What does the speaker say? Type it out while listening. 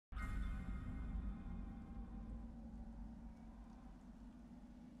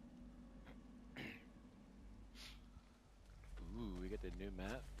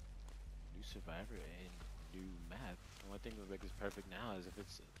Survivor a new map. The only thing that makes this perfect now is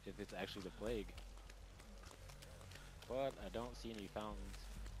if it's actually the plague. But I don't see any fountains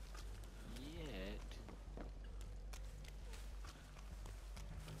yet.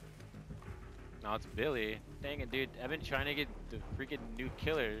 No, it's Billy. Dang it, dude. I've been trying to get the freaking new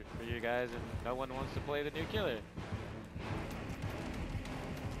killer for you guys, and no one wants to play the new killer.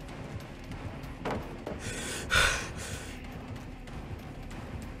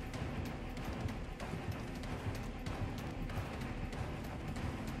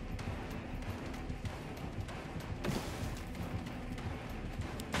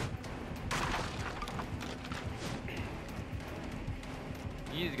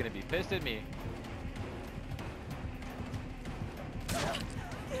 He's gonna be pissed at me. Don't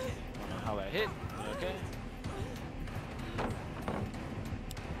know how that hit. Okay.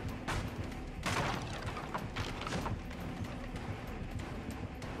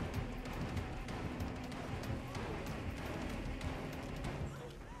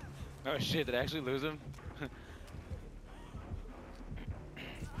 Oh shit, did I actually lose him?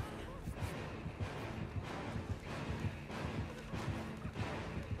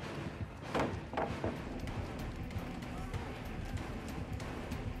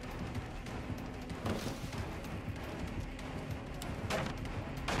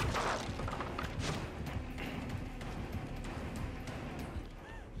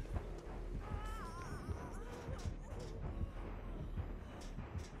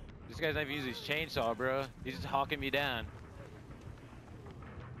 This guy's not even using his chainsaw, bro. He's just hawking me down.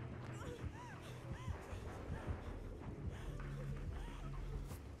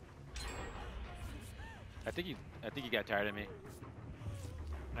 I think he got tired of me.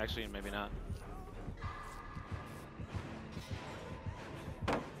 Actually, maybe not.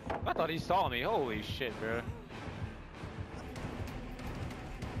 I thought he saw me. Holy shit, bro.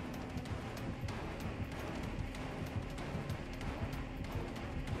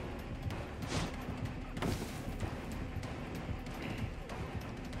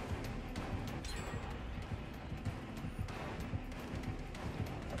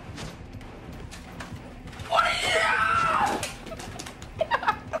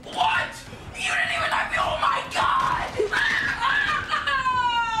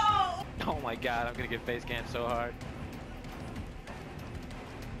 God, I'm gonna get face camped so hard.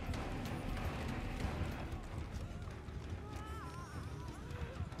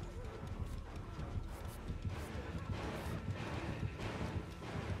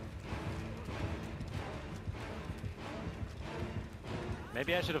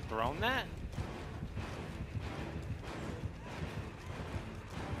 Maybe I should have thrown that?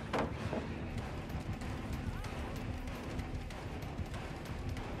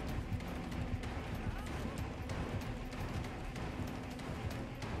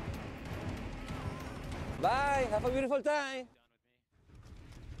 Bye, have a beautiful time.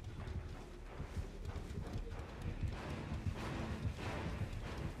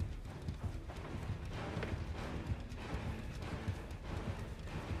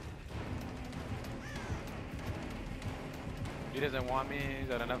 He doesn't want me. He's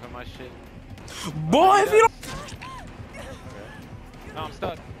had enough of my shit. Boy, if you don't. Okay. Oh, I'm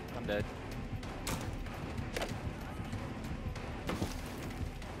stuck. I'm dead.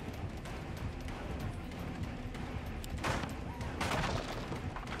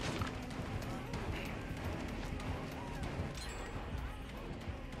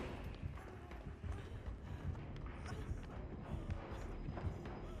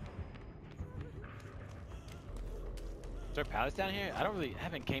 Is there pallets down here? I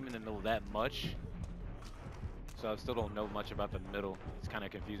haven't came in the middle that much. So I still don't know much about the middle. It's kind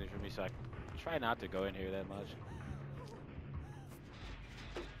of confusing for me, so I try not to go in here that much.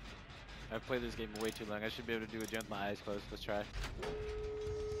 I've played this game way too long. I should be able to do it with my eyes closed. Let's try.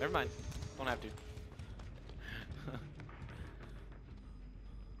 Never mind. Don't have to.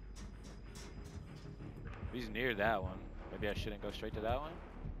 He's near that one. Maybe I shouldn't go straight to that one.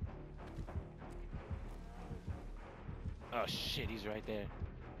 Oh shit, he's right there.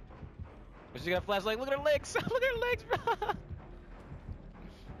 But she got a flashlight. Look at her legs. Look at her legs, bro.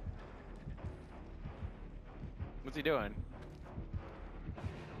 What's he doing?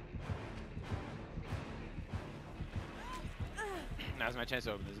 Now's my chance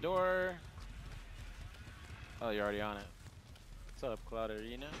to open this door. Oh, you're already on it. What's up,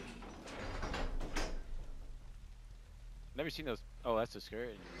 Clauderina? Never seen those. Oh, that's the skirt.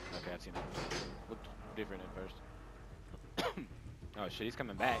 Okay, I've seen that. Looked different at first. Oh shit, he's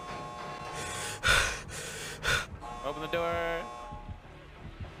coming back. Open the door.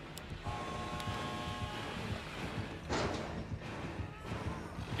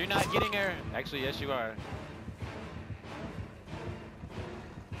 You're not getting her. Actually, yes, you are.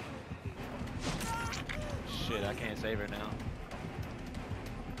 Shit, I can't save her now.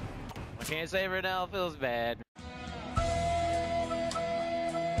 I can't save her now. Feels bad. I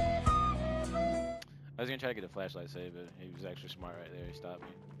was gonna try to get a flashlight save, but he was actually smart right there. He stopped me.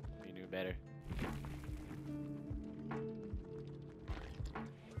 He knew better.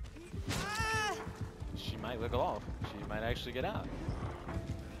 She might wiggle off. She might actually get out.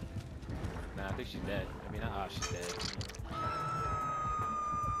 Nah, I think she's dead. I mean, she's dead.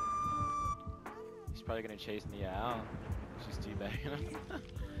 He's probably gonna chase Nia out. She's teabagging him.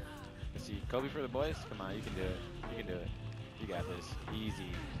 Let's see, Kobe for the boys? Come on, you can do it. You can do it. You got this.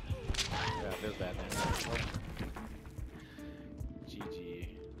 Easy. Yeah, feels bad, man. Oh. GG.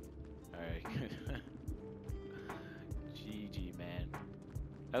 Alright, good. GG, man.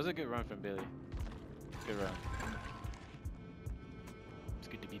 That was a good run from Billy. Good run. It's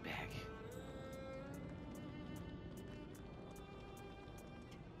good to be back.